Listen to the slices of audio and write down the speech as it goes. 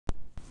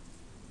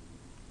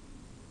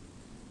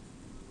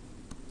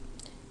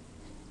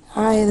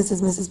Hi, this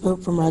is Mrs.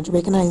 Pope from Roger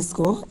Bacon High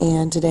School,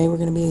 and today we're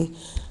going to be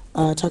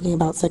talking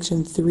about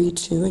section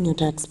 3.2 in your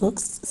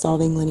textbooks,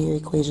 solving linear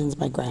equations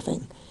by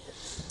graphing.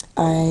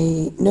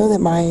 I know that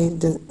my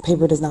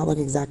paper does not look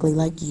exactly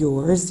like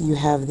yours. You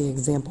have the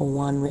example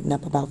one written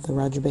up about the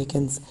Roger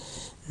Bacon's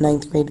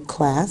ninth grade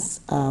class.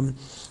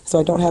 So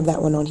I don't have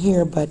that one on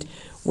here, but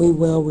we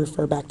will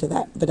refer back to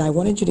that. But I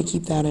wanted you to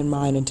keep that in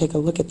mind and take a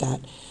look at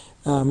that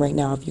right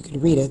now if you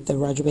could read it. The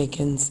Roger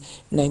Bacon's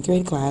ninth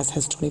grade class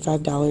has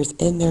 $25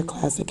 in their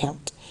class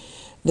account.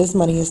 This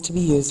money is to be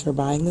used for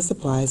buying the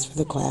supplies for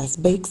the class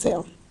bake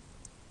sale.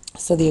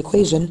 So the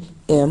equation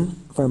M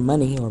for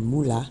money or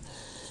moolah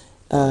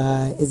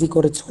is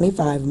equal to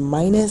 25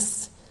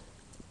 minus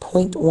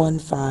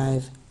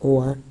 0.15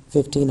 or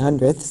 15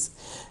 hundredths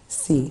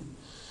C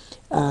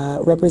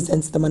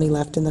represents the money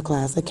left in the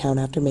class account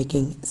after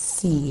making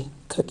C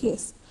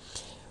cookies.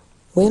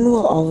 When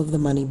will all of the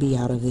money be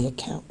out of the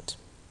account?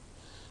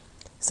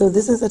 So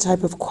this is a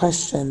type of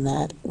question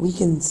that we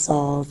can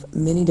solve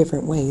many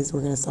different ways.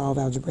 We're going to solve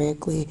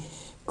algebraically,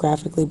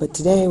 graphically, but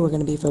today we're going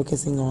to be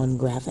focusing on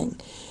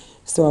graphing.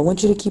 So I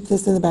want you to keep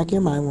this in the back of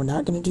your mind. We're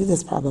not going to do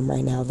this problem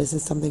right now. This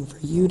is something for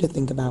you to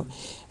think about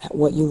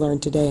what you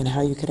learned today and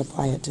how you could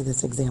apply it to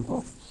this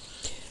example.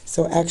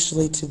 So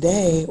actually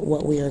today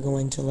what we are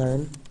going to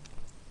learn,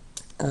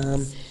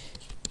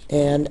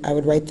 and I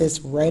would write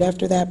this right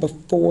after that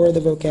before the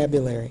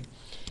vocabulary.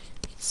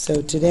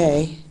 So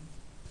today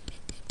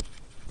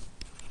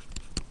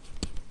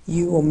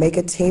you will make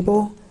a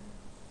table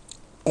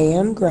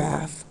and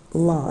graph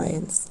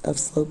lines of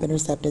slope,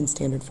 intercept, and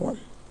standard form.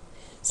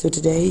 So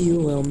today you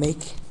will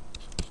make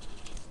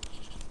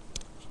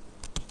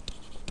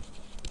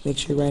sure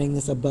you're writing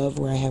this above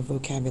where I have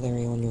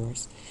vocabulary on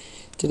yours.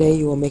 Today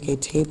you will make a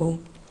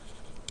table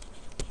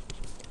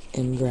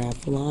and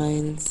graph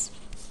lines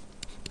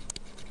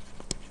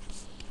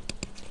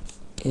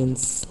in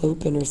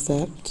slope,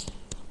 intercept,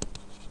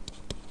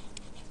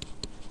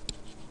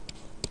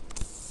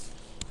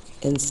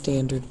 and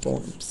standard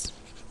forms.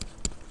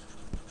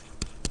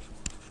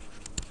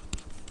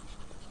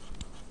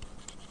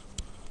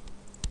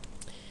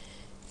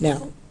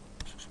 Now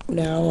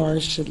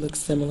ours should look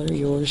similar.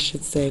 Yours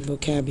should say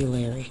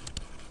vocabulary.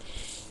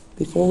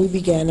 Before we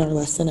begin our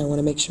lesson, I want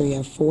to make sure you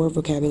have 4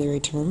 vocabulary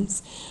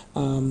terms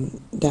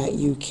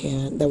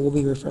that we'll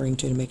be referring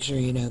to make sure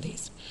you know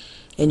these.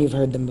 And you've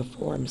heard them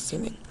before, I'm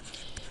assuming.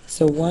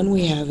 So one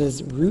we have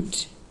is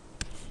root,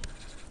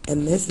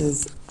 and this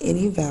is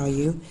any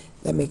value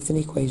that makes an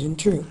equation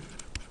true.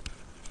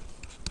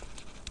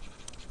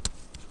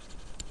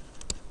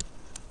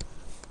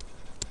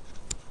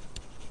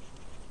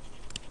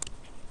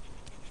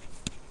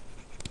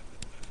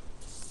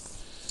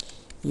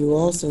 You will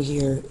also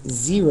hear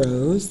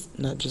zeros,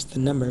 not just the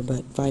number,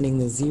 but finding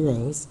the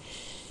zeros.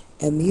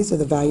 And these are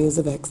the values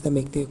of x that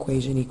make the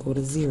equation equal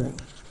to 0.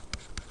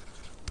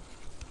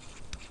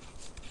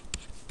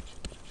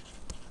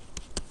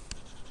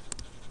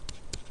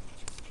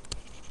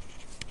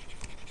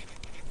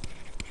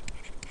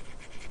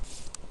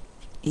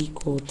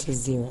 Equal to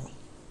 0.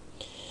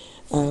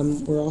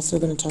 We're also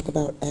going to talk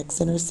about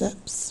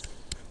x-intercepts.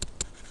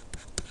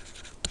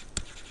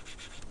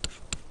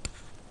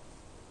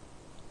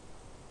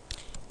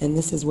 And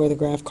this is where the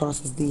graph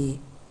crosses the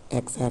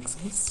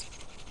x-axis.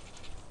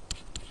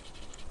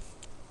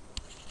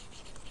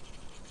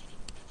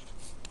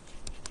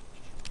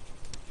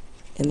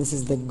 And this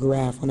is the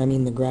graph, when I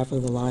mean the graph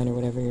of the line or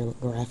whatever you're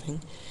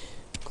graphing,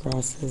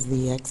 crosses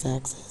the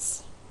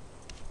x-axis.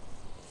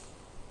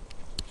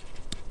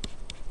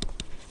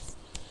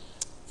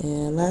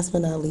 And last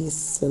but not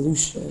least,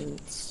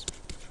 solutions.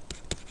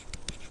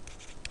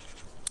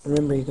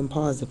 Remember, you can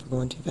pause if we're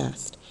going too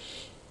fast.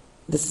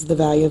 This is the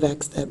value of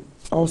x that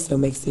also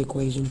makes the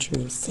equation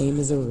true, same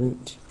as a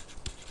root.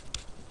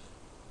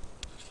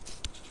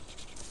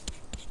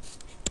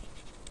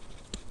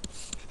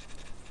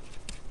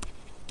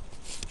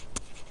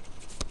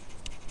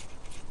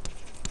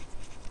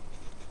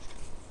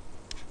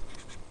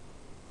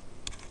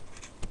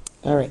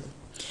 All right,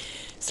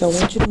 so I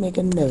want you to make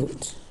a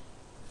note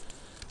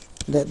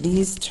that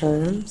these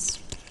terms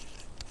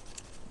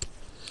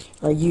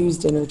are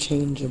used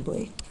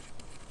interchangeably.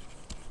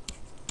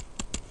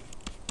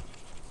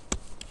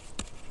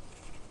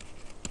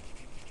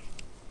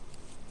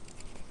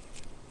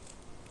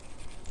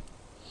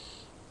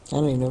 I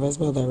don't even know if I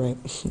spelled that right.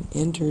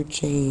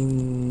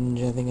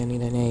 Interchange, I think I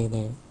need an A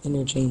there.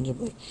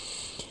 Interchangeably.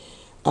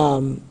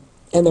 And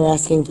they're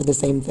asking for the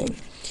same thing.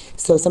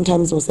 So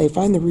sometimes we'll say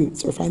find the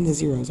roots, or find the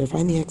zeros, or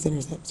find the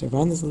x-intercepts, or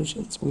find the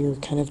solutions. We're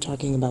kind of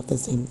talking about the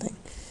same thing.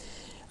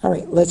 All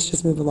right, let's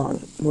just move along.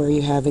 Where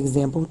you have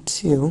example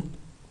 2,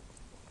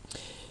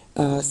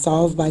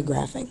 solve by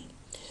graphing.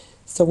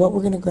 So what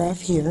we're going to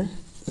graph here,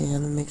 and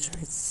let me make sure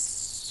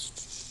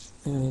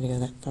I don't need to go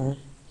that far.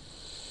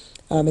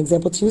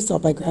 Example 2,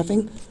 solve by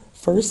graphing.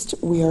 First,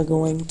 we are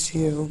going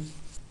to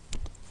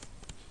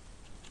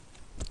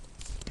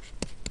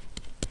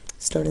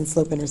start in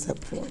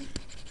slope-intercept form.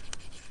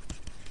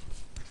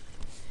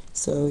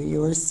 So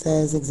yours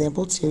says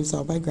example 2,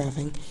 solve by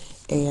graphing,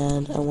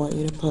 and I want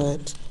you to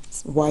put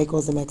y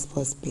equals mx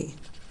plus b.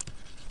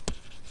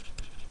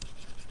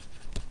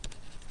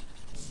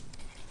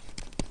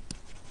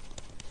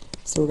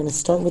 So we're going to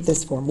start with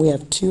this form. We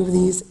have two of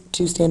these,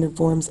 two standard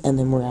forms, and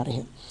then we're out of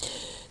here.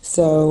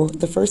 So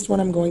the first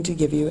one I'm going to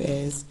give you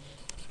is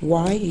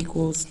y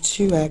equals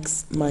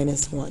 2x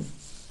minus 1.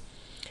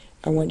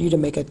 I want you to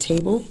make a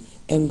table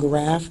and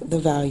graph the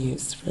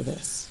values for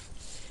this.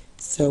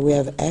 So we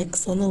have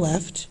x on the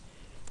left.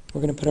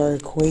 We're going to put our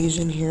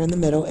equation here in the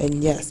middle.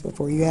 And yes,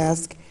 before you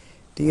ask,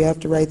 do you have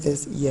to write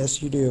this?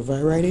 Yes, you do. If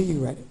I write it,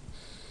 you write it.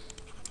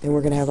 And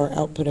we're going to have our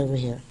output over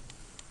here.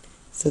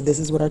 So this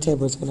is what our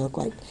table is going to look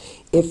like.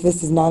 If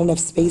this is not enough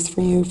space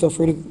for you, feel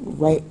free to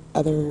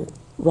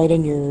write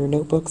in your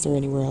notebooks or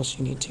anywhere else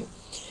you need to.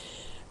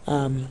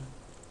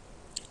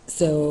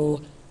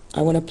 So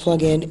I want to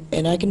plug in,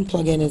 and I can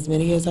plug in as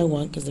many as I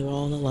want because they're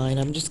all on the line.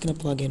 I'm just going to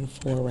plug in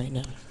 4 right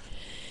now.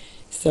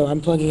 So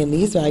I'm plugging in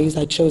these values.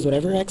 I chose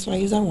whatever x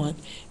values I want,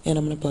 and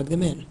I'm going to plug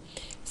them in.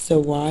 So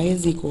y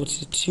is equal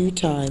to 2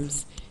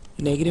 times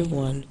negative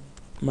 1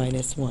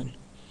 minus 1.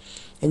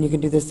 And you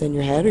can do this in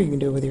your head, or you can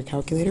do it with your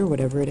calculator,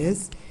 whatever it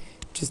is,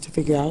 just to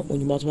figure out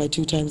when you multiply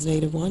 2 times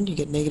negative 1, you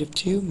get negative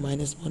 2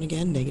 minus 1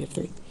 again, negative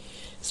 3.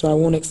 So I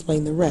won't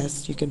explain the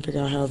rest. You can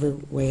figure out however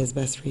way is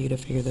best for you to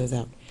figure those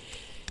out.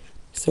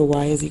 So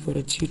y is equal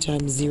to 2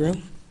 times 0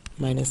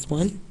 minus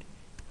 1. You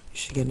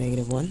should get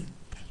negative 1.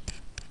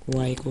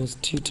 Y equals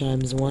 2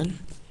 times 1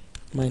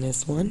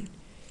 minus 1.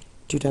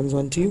 2 times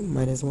 1, 2,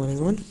 minus 1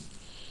 is 1.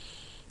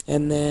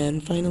 And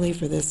then finally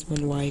for this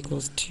one, y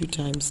equals 2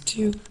 times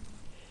 2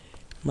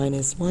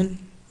 minus 1,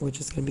 which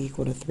is going to be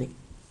equal to 3.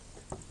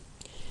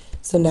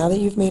 So now that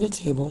you've made a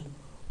table,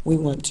 we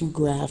want to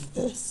graph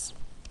this.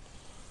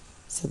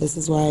 So this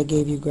is why I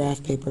gave you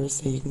graph paper,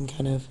 so you can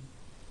kind of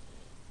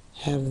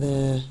have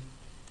the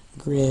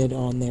grid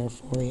on there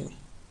for you.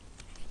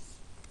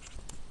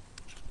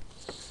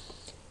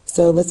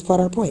 So let's plot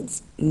our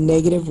points.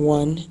 Negative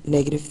 1,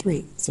 negative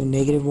 3. So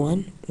negative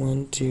 1,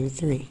 1, 2,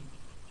 3.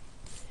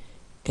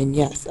 And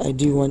yes, I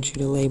do want you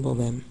to label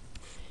them.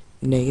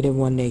 Negative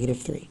 1, negative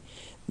 3.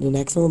 The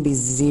next one will be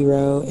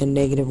 0 and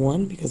negative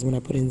 1, because when I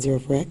put in 0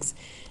 for x,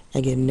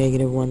 I get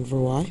negative 1 for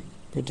y.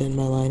 Pretend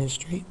my line is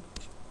straight.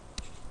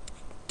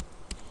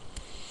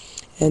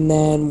 And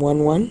then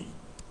 1, 1.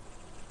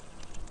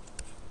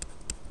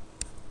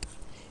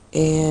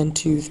 And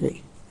 2,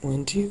 3.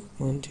 1, 2,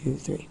 1, 2,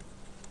 3.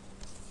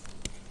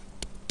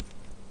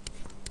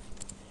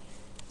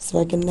 So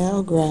I can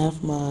now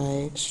graph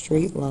my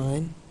straight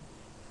line.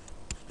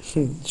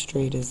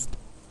 Straight is,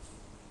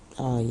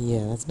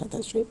 yeah, that's not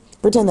that straight.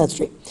 Pretend that's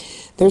straight.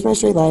 There's my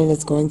straight line, and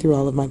it's going through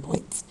all of my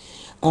points.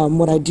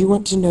 What I do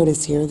want to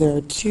notice here, there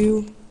are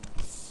 2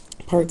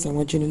 parts I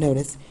want you to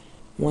notice.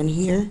 One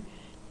here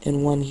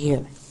and one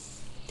here.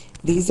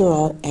 These are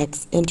our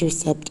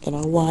x-intercept and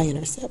our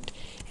y-intercept.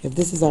 If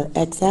this is our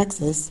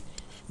x-axis,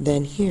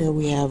 then here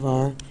we have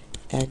our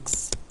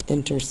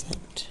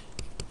x-intercept.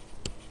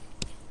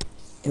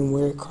 And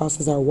where it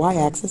crosses our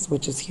y-axis,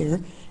 which is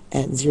here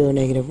at 0,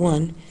 negative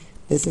 1,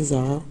 this is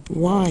our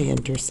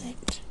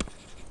y-intercept.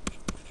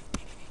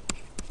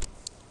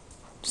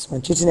 Just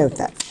want you to note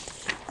that.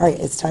 All right,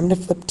 it's time to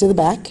flip to the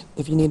back.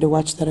 If you need to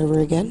watch that over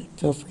again,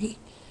 feel free.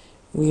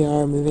 We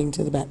are moving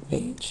to the back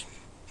page.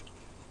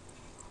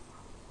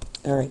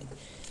 All right.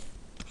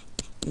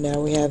 Now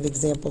we have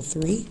example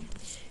 3,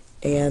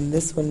 and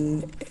this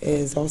one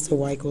is also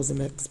y equals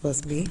mx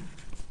plus b.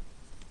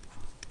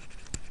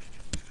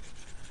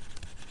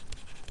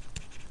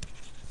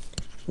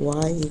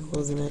 Y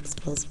equals mx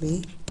plus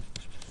b.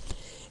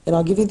 And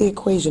I'll give you the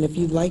equation. If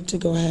you'd like to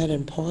go ahead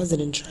and pause it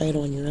and try it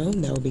on your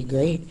own, that would be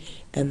great.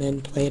 And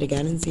then play it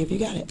again and see if you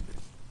got it.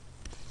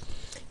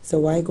 So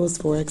y equals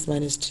 4x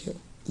minus 2.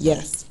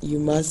 Yes, you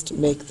must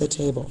make the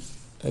table.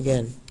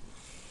 Again,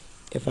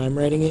 if I'm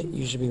writing it,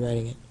 you should be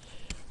writing it.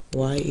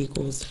 Y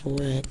equals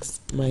 4x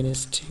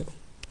minus 2.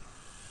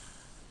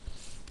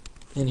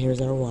 And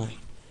here's our y.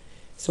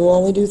 So we'll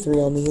only do 3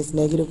 on these,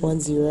 negative 1,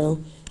 0,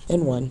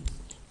 and 1.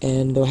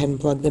 And go ahead and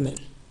plug them in.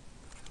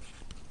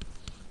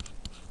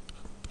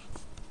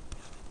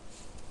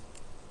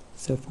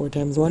 So 4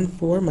 times 1,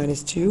 4,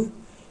 minus 2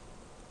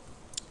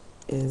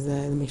 is,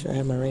 let me make sure I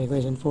have my right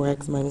equation,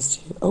 4x minus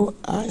 2. Oh,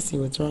 I see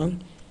what's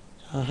wrong.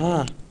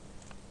 Aha.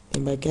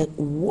 Anybody get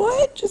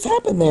what just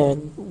happened there?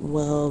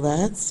 Well,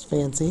 that's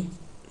fancy.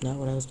 Not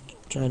what I was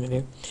trying to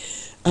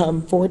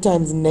do. 4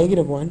 times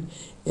negative 1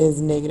 is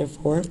negative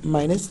 4,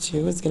 minus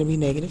 2 is going to be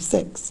negative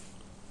 6.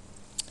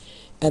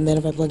 And then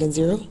if I plug in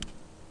 0,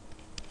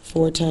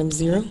 4 times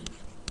 0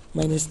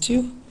 minus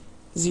 2,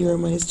 0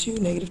 minus 2,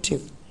 negative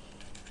 2.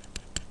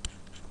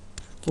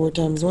 4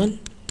 times 1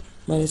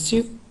 minus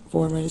 2,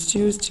 4 minus 2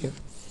 is 2.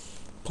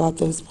 Plot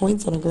those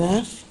points on a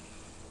graph.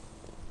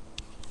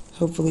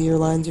 Hopefully your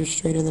lines are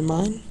straighter than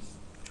mine.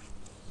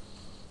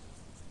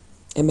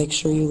 And make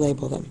sure you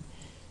label them.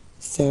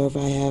 So if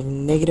I have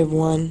negative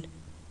 1,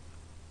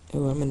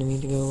 oh, I'm going to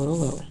need to go a little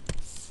lower.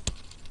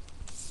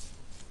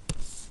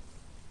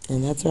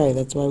 And that's right,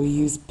 that's why we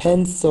use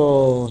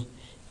pencil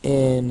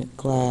in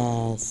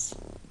class.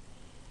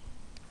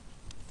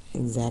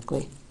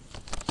 Exactly.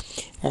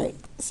 All right,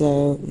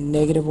 so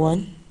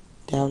 -1,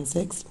 down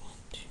 6. 1,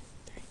 2,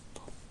 3,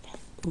 4, 5.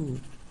 Ooh,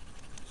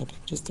 I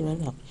picked just the right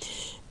amount.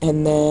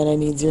 And then I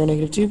need 0,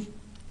 -2,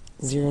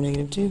 0,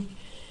 -2.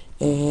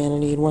 And I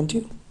need 1,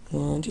 2,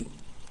 1, 2.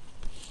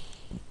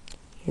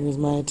 Here's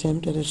my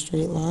attempt at a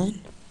straight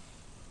line.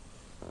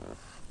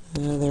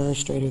 There are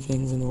straighter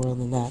things in the world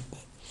than that,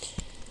 but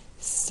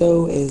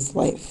so is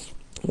life.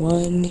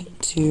 1,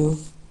 2,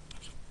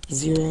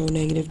 0,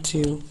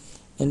 -2,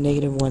 and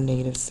 -1,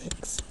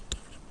 -6.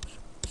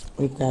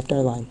 We've graphed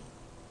our line.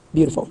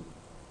 Beautiful.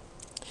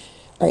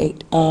 All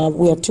right,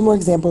 we have 2 more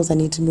examples. I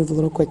need to move a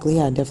little quickly.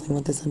 I definitely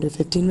want this under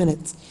 15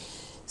 minutes.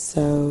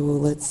 So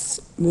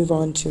let's move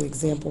on to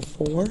example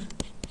 4.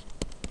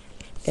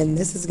 And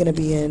this is going to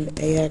be in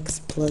ax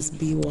plus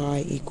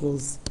by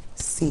equals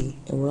c.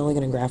 And we're only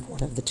going to graph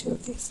one of the 2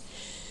 of these.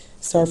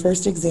 So our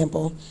first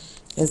example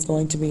is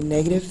going to be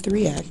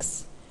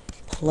 -3x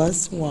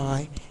plus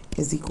y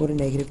is equal to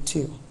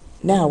 -2.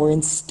 Now we're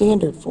in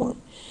standard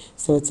form,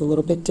 so it's a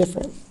little bit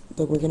different,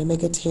 but we're going to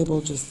make a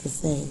table just the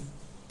same.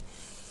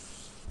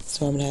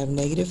 So I'm going to have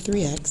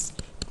 -3x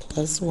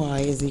plus y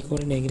is equal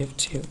to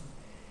 -2.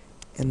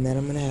 And then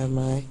I'm going to have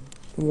my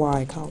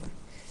y column.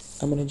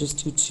 I'm going to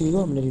just do 2.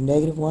 I'm going to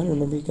do -1.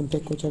 Remember, you can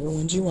pick whichever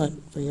ones you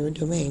want for your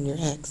domain, your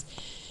x.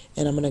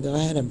 And I'm going to go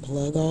ahead and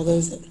plug all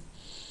those in.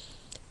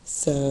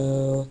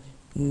 So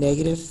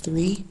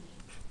 -3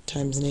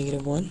 times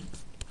 -1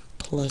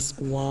 plus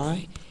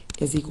y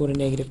is equal to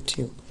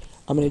 -2.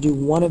 I'm going to do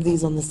one of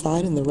these on the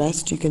side, and the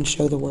rest you can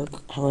show the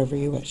work however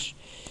you wish.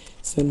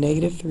 So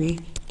 -3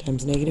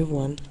 times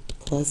 -1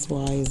 plus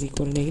y is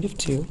equal to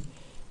 -2.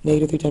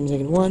 -3 times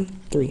 -1,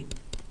 3.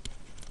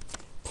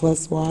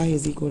 Plus y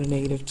is equal to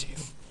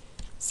 -2.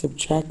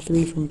 Subtract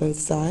 3 from both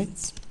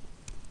sides,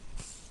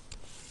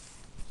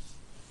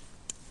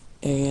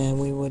 and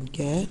we would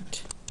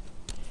get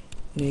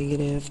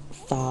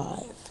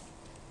 -5.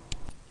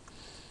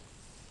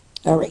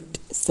 All right,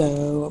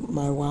 so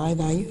my y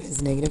value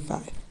is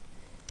 -5.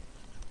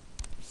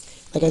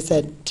 Like I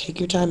said, take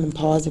your time and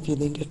pause if you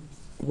need to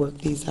work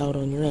these out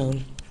on your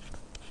own.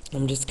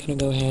 I'm just going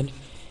to go ahead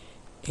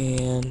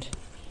and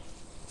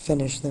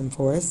finish them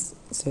for us.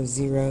 So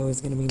 0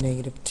 is going to be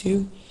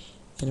 -2,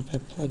 and if I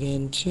plug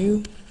in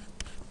 2,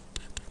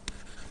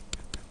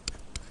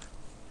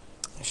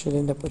 I should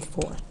end up with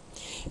 4.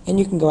 And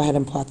you can go ahead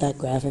and plot that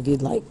graph if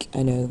you'd like.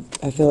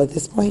 I feel at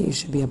this point you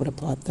should be able to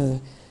plot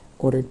the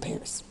ordered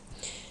pairs.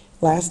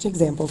 Last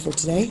example for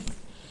today,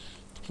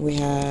 we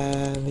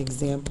have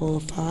example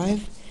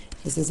 5.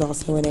 This is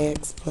also an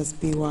ax plus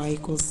by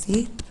equals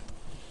c.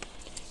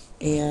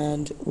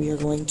 And we are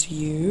going to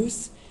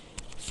use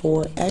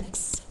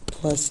 4x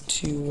plus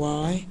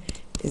 2y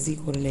is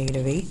equal to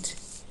 -8.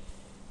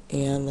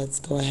 And let's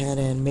go ahead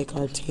and make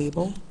our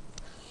table.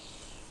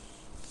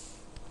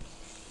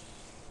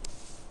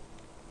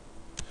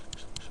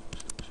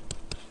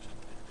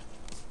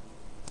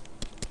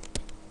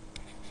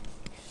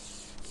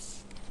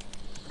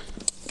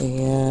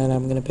 And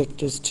I'm going to pick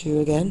just 2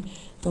 again.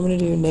 I'm going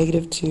to do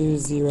 -2,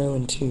 0,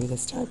 and 2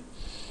 this time.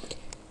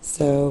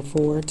 So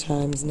 4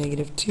 times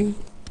 -2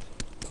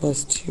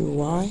 plus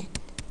 2y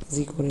is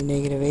equal to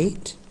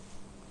 -8.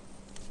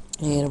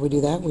 And if we do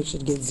that, we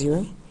should get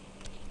 0.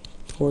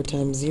 4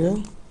 times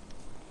 0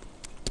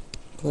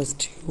 plus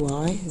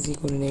 2y is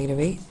equal to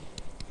 -8.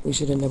 We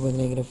should end up with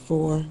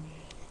 -4.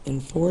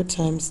 And 4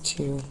 times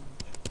 2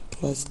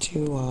 plus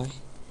 2y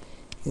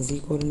is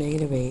equal to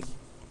 -8.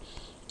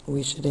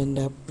 We should end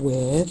up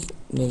with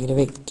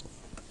 -8.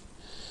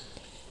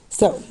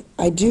 So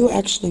I do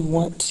actually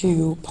want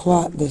to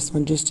plot this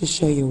one just to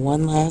show you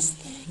one last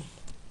thing.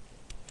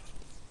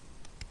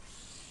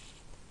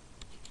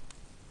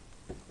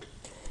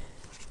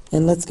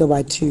 And let's go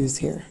by 2's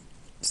here.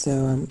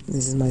 So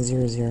this is my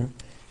 0, 0.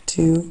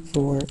 2,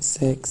 4,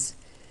 6,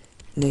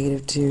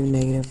 -2,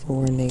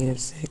 -4,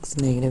 -6,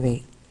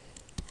 -8.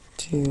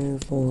 2,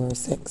 4,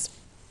 6.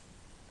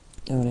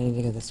 Oh, and I need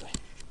to go this way.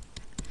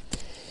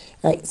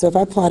 All right, so if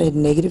I plotted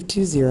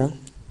 -2, 0,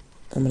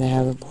 I'm going to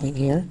have a point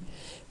here.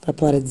 If I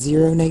plotted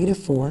 0,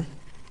 -4,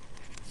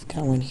 I've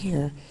got one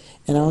here.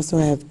 And I also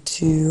have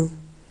 2,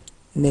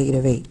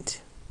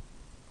 -8.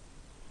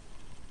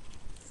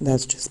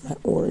 That's just my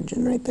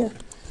origin right there.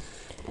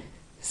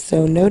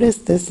 So notice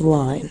this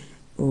line.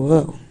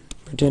 Whoa,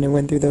 pretend it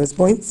went through those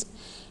points.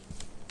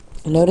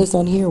 Notice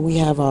on here we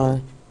have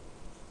our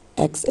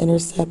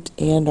x-intercept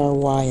and our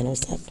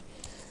y-intercept.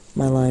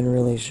 My line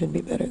really should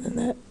be better than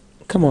that.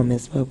 Come on,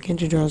 Miss Pope,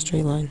 can't you draw a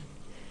straight line?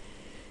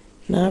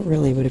 Not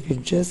really, but if you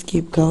just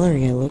keep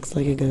coloring it, looks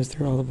like it goes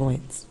through all the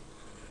points.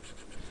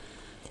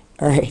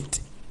 All right.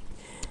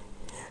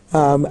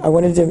 I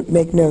wanted to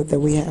make note that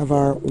we have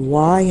our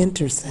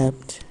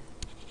y-intercept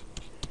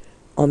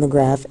on the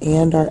graph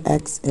and our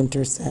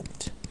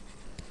x-intercept.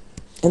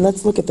 And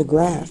let's look at the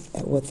graph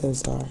at what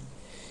those are.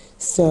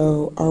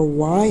 So our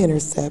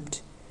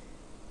y-intercept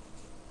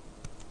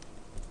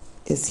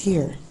is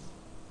here.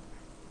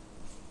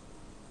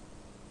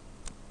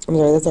 I'm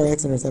sorry, that's our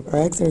x-intercept.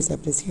 Our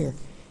x-intercept is here.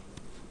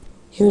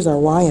 Here's our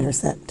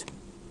y-intercept.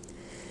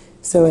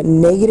 So at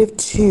negative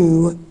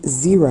 2,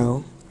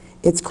 0,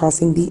 it's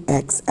crossing the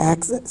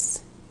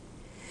x-axis.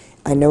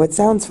 I know it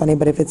sounds funny,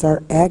 but if it's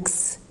our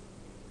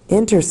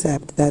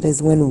x-intercept, that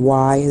is when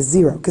y is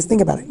 0. Because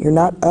think about it, you're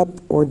not up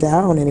or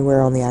down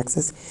anywhere on the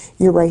axis.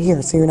 You're right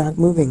here, so you're not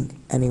moving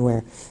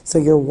anywhere. So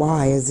your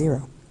y is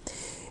 0.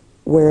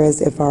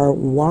 Whereas if our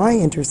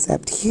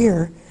y-intercept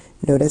here,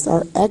 notice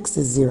our x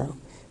is 0.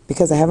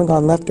 Because I haven't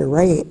gone left or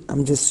right,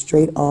 I'm just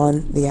straight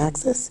on the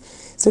axis.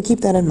 So keep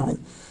that in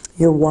mind.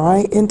 Your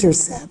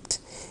y-intercept,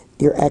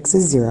 your x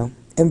is 0.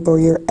 And for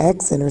your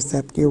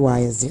x-intercept, your y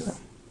is 0.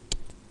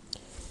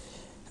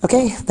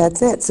 Okay,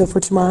 that's it. So for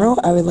tomorrow,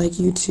 I would like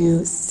you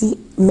to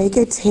make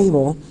a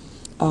table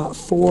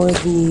for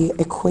the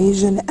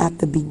equation at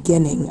the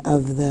beginning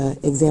of the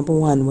example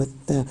 1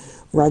 with the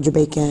Roger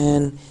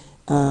Bacon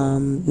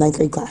ninth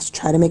grade class.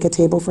 Try to make a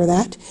table for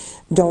that.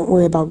 Don't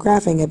worry about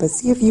graphing it, but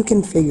see if you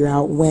can figure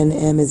out when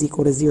m is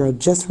equal to 0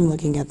 just from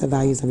looking at the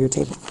values of your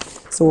table.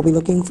 So we'll be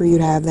looking for you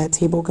to have that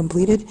table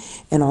completed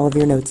and all of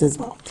your notes as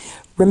well.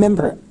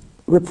 Remember,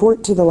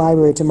 report to the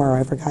library tomorrow.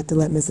 I forgot to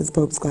let Mrs.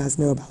 Pope's class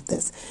know about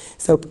this.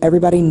 So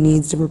everybody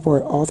needs to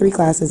report. All 3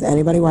 classes,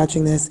 anybody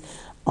watching this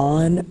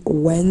on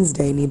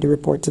Wednesday need to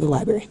report to the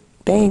library.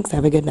 Thanks.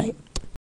 Have a good night.